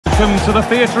Welcome to the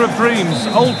Theatre of Dreams,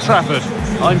 Old Trafford.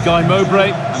 I'm Guy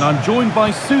Mowbray, and I'm joined by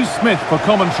Sue Smith for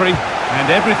commentary,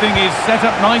 and everything is set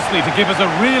up nicely to give us a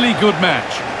really good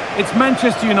match. It's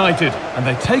Manchester United, and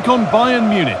they take on Bayern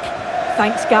Munich.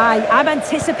 Thanks, Guy. I'm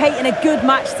anticipating a good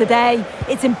match today.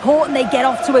 It's important they get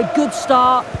off to a good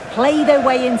start, play their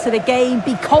way into the game,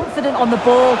 be confident on the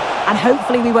ball, and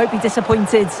hopefully we won't be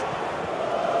disappointed.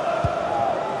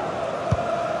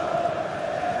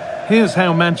 Here's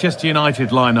how Manchester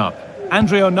United line up.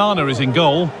 Andre Onana is in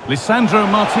goal. Lisandro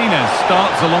Martinez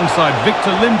starts alongside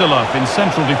Victor Lindelof in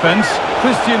central defence.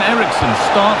 Christian Eriksen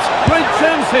starts. Great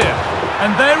chance here.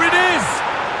 And there it is!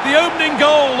 The opening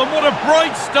goal, and what a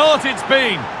bright start it's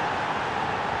been.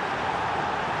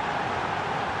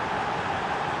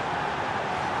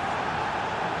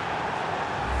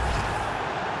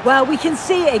 Well, we can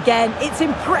see it again. It's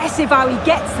impressive how he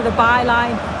gets to the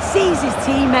byline, sees his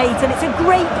teammates, and it's a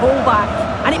great pullback.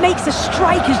 And it makes the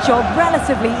striker's job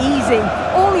relatively easy.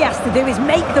 All he has to do is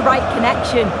make the right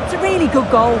connection. It's a really good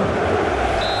goal.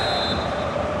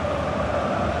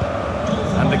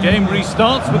 And the game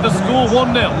restarts with the score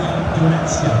 1-0.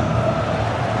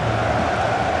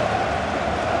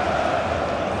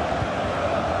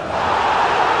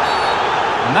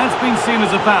 And that's been seen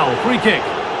as a foul. Free kick.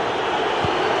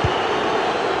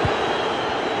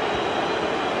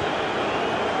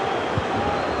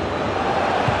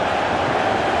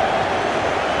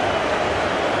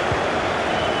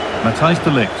 Matthijs de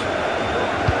Ligt.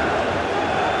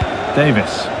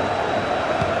 Davis.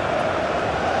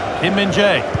 Kim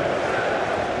Min-jae.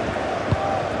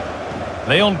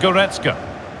 Leon Goretzka.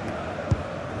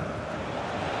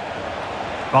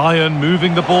 Bayern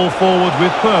moving the ball forward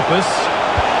with purpose.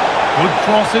 Good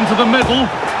cross into the middle.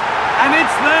 And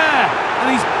it's there! And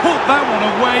he's put that one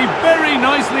away very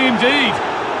nicely indeed.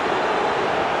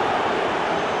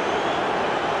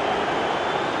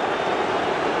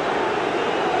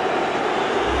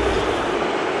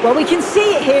 Well, we can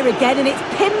see it here again, and it's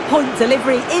pinpoint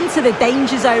delivery into the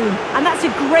danger zone. And that's a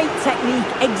great technique,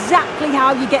 exactly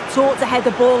how you get taught to head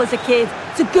the ball as a kid.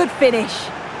 It's a good finish.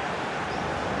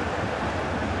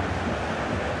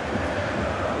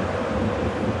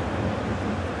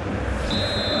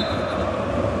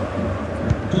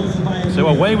 So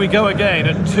away we go again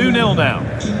at 2-0 now.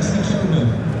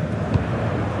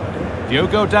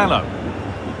 Diogo Dalot.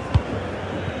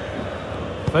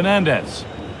 Fernandes.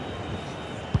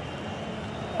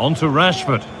 On to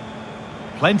Rashford.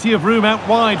 Plenty of room out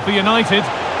wide for United.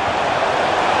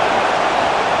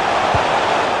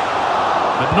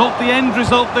 But not the end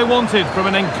result they wanted from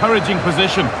an encouraging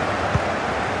position.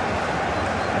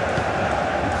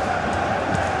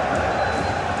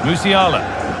 Musiala.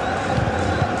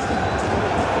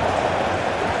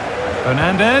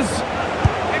 Fernandes.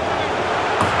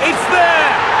 It's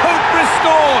there! Hope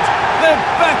restored! They're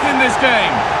back in this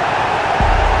game!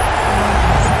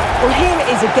 Well, here it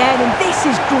is again, and this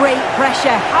is great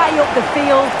pressure, high up the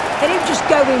field. They don't just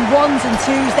go in ones and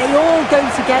twos, they all go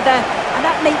together, and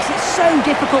that makes it so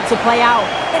difficult to play out.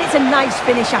 But it's a nice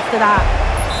finish after that.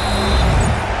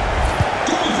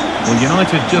 Well,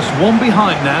 United just one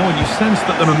behind now, and you sense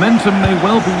that the momentum may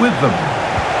well be with them.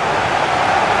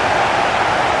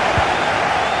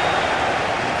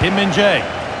 Kim Min-jae.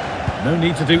 No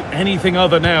need to do anything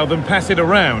other now than pass it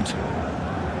around.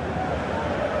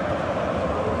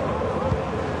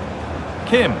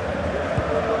 Kim.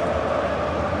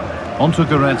 On to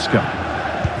Goretzka.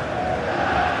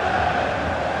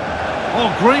 Oh,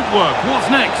 great work. What's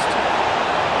next?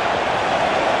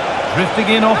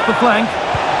 Drifting in off the flank.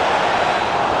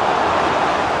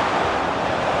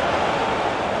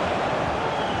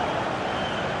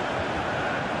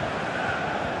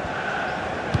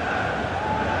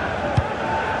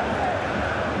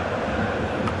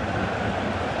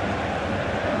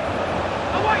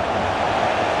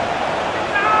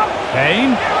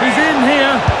 Kane, who's in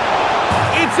here.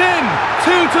 It's in! 2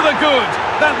 to the good.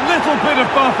 That little bit of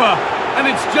buffer.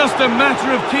 And it's just a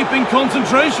matter of keeping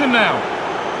concentration now.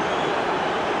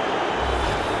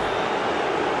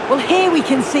 Well, here we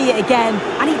can see it again.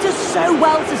 And he does so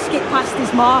well to skip past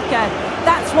his marker.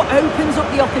 That's what opens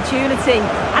up the opportunity.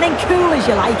 And then cool as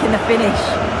you like in the finish.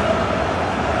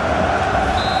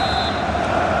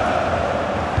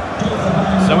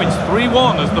 So it's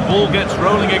 3-1 as the ball gets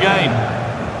rolling again.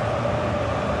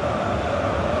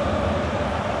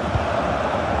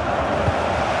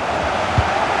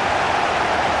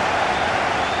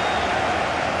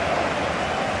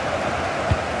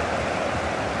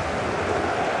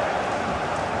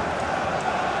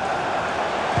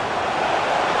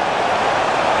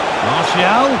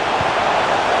 Martial.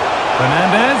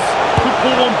 Fernandes. Could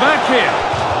pull one back here.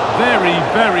 Very,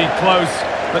 very close,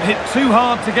 but hit too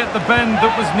hard to get the bend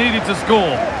that was needed to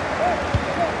score.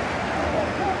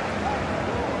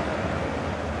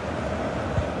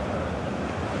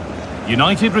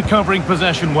 United recovering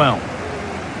possession well.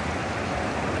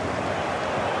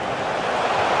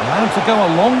 Allowed to go a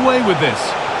long way with this.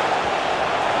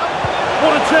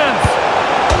 What a chance!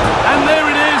 And there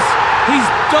it is! He's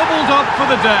doubled up for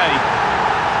the day.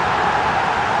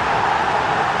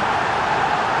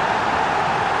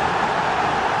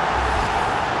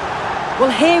 Well,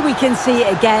 here we can see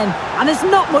it again, and there's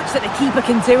not much that the keeper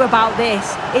can do about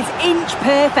this. It's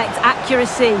inch-perfect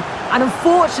accuracy, and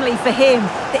unfortunately for him,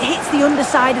 it hits the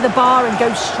underside of the bar and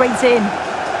goes straight in.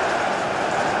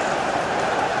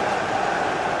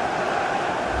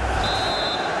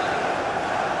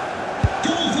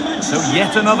 So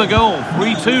yet another goal.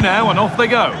 3-2 now, and off they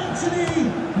go.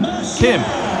 Kim.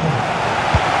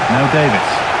 Now Davis.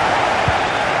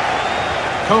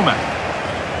 Coman.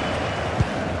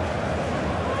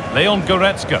 Leon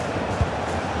Goretzka.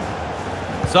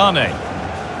 Zane.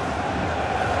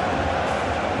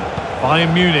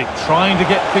 Bayern Munich trying to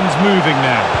get things moving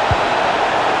now.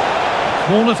 A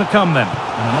corner to come then,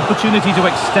 and an opportunity to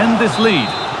extend this lead.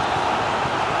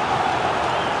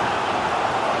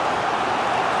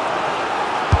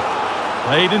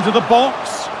 Played into the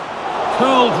box.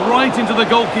 Curled right into the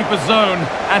goalkeeper's zone,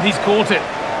 and he's caught it.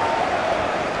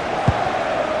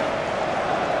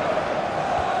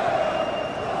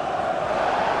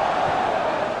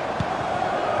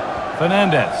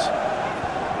 Fernandez.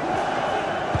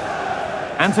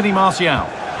 Anthony Martial.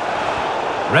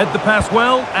 Read the pass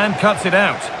well and cuts it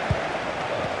out.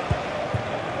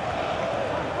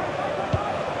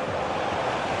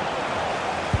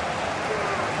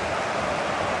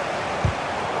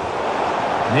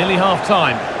 Nearly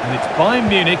half-time, and it's Bayern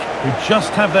Munich who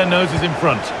just have their noses in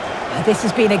front. This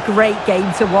has been a great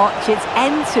game to watch. It's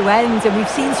end-to-end, and we've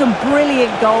seen some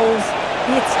brilliant goals.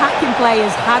 The attacking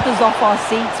players had us off our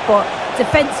seats, but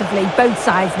defensively, both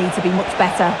sides need to be much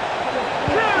better.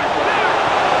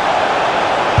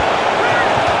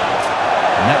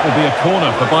 And that will be a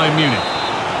corner for Bayern Munich.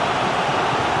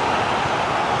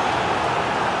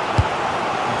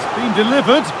 It's been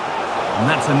delivered, and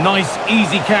that's a nice,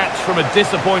 easy catch from a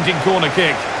disappointing corner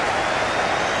kick.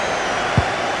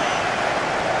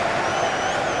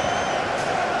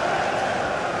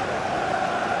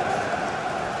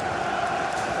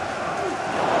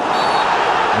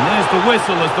 The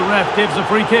whistle as the ref gives a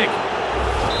free kick.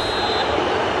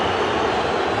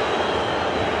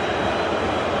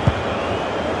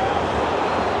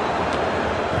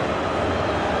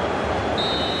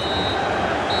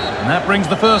 And that brings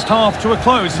the first half to a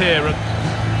close here.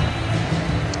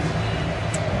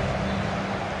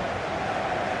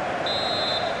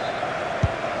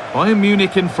 Bayern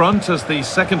Munich in front as the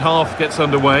second half gets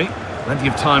underway. Plenty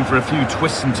of time for a few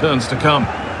twists and turns to come.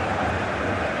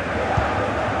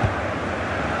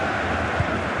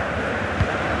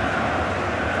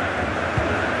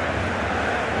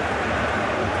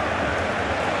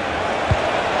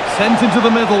 Sent into the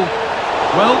middle.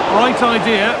 Well, right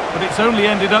idea, but it's only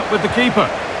ended up with the keeper.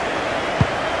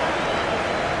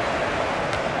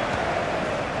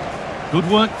 Good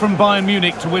work from Bayern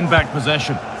Munich to win back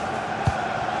possession.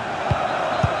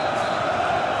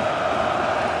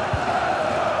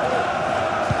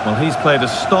 Well, he's played a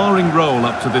starring role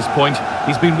up to this point.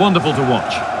 He's been wonderful to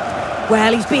watch.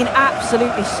 Well, he's been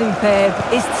absolutely superb.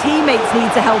 His teammates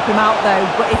need to help him out, though.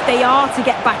 But if they are to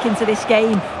get back into this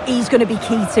game, he's going to be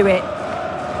key to it.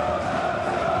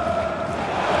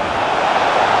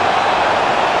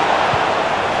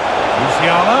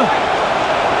 Musiala!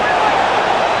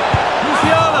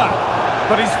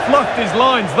 But he's fluffed his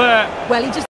lines there. Well,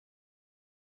 he just...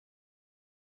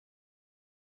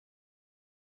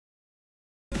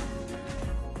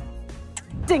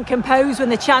 didn't compose when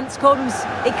the chance comes.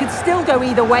 It could still go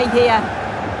either way here.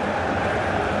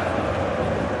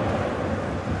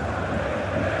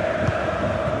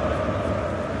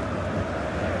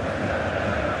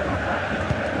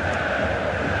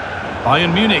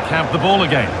 Bayern Munich have the ball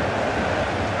again.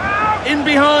 In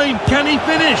behind, can he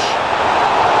finish?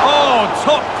 Oh,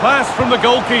 top class from the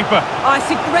goalkeeper. Oh,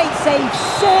 it's a great save.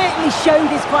 Certainly showed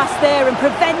his class there and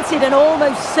prevented an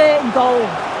almost certain goal.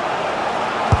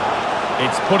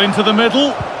 It's put into the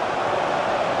middle.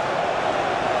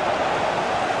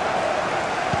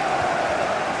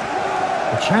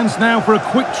 A chance now for a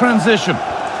quick transition.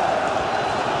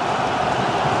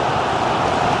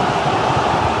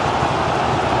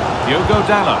 Diogo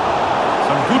Dalot.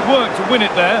 Some good work to win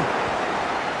it there.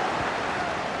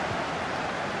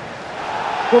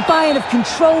 Well, Bayern have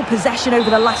controlled possession over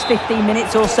the last 15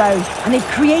 minutes or so, and they've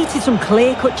created some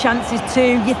clear-cut chances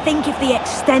too. You think if they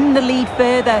extend the lead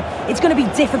further, it's going to be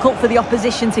difficult for the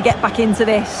opposition to get back into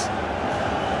this.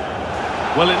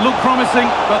 Well, it looked promising,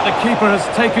 but the keeper has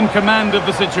taken command of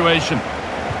the situation.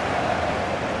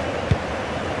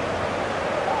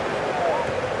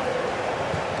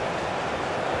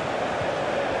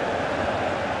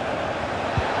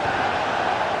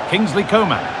 Kingsley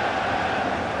Coman.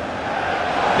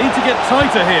 Need to get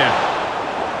tighter here.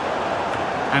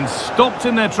 And stopped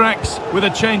in their tracks with a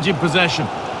change in possession.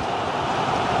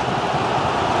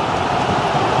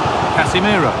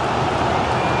 Casemiro.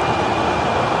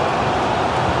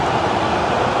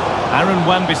 Aaron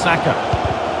Wan-Bissaka.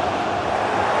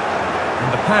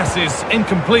 And the pass is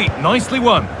incomplete. Nicely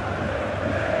won.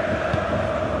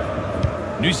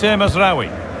 Noussair Mazraoui.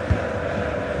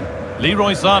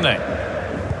 Leroy Sané.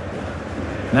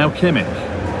 Now Kimmich.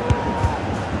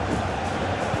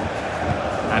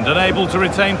 And unable to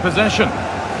retain possession.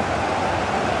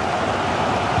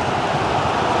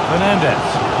 Fernandes.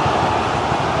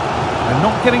 They're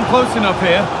not getting close enough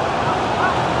here.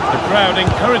 The crowd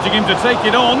encouraging him to take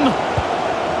it on.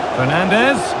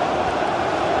 Fernandes.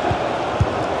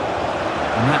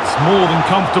 And that's more than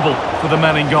comfortable for the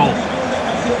man in goal.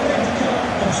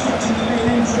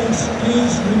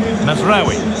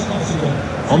 Mazraoui.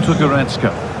 On to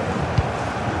Goretzka.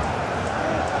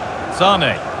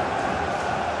 Sané.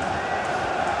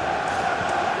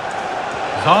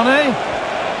 Sané.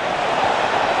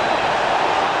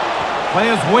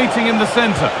 Players waiting in the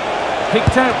centre.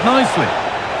 Picked out nicely.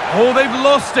 Oh, they've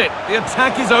lost it. The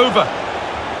attack is over.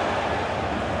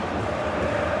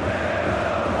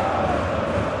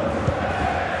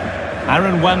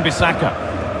 Aaron Wan-Bissaka.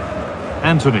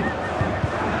 Anthony.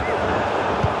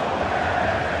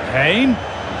 Kane.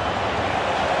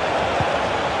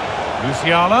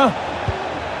 Musiala.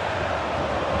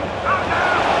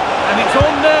 And it's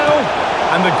on now.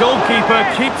 And the goalkeeper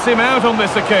keeps him out on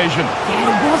this occasion.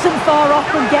 Yeah, he wasn't far off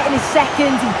from getting his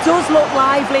second. He does look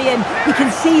lively and you can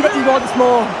see that he wants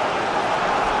more.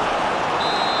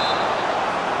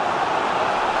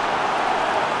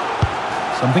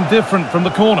 Something different from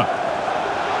the corner.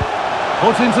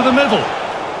 Put into the middle.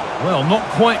 Well, not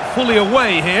quite fully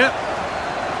away here.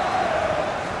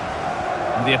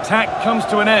 And the attack comes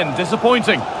to an end.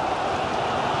 Disappointing.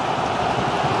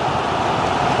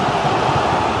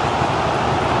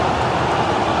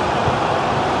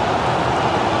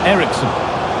 Ericsson.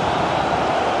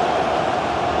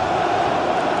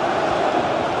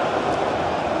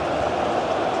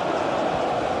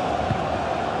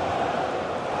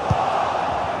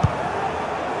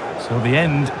 So the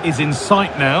end is in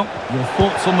sight now. Your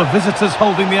thoughts on the visitors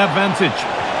holding the advantage?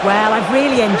 Well, I've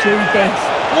really enjoyed this.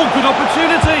 Oh, good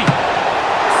opportunity!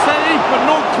 Saved but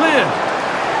not cleared.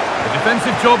 The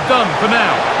defensive job done for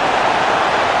now.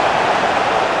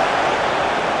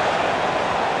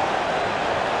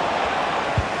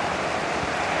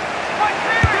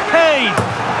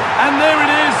 And there it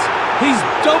is. He's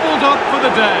doubled up for the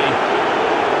day.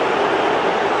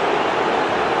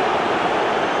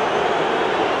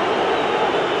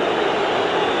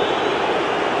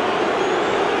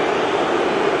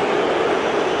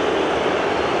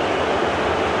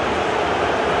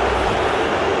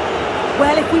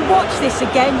 Well, if we watch this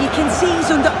again, you can see he's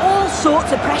under all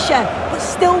sorts of pressure, but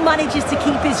still manages to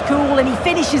keep his cool and he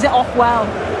finishes it off well.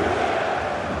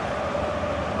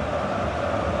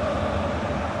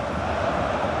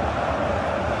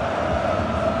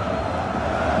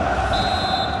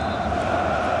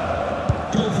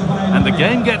 And the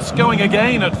game gets going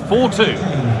again at 4-2.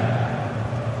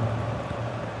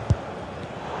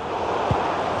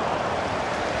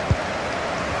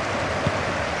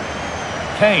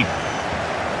 Kane.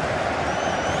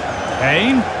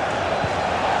 Kane.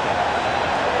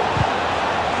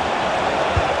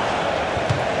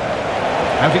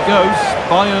 Out it goes.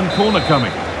 Bayern corner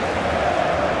coming.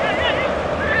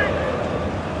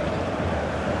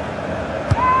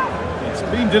 It's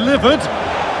been delivered.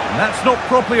 And that's not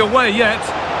properly away yet.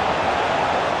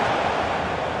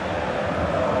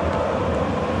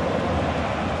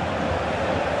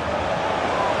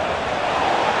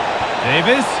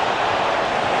 Davis.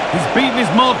 He's beaten his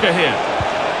marker here.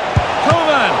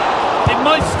 Coman. It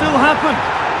might still happen.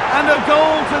 And a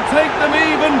goal to take them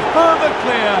even further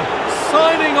clear.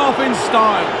 Signing off in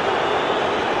style.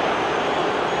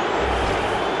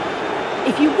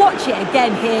 If you watch it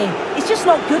again here, it's just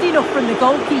not good enough from the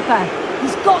goalkeeper.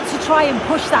 He's got to try and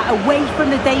push that away from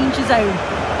the danger zone.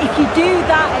 If you do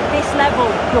that at this level,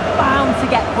 you're bound to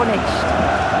get punished.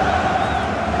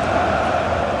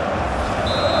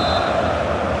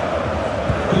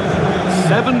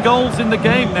 7 goals in the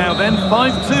game now then,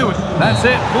 5-2. That's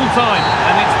it, full time.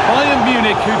 And it's Bayern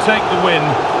Munich who take the win.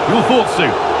 Your thoughts,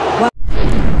 Sue?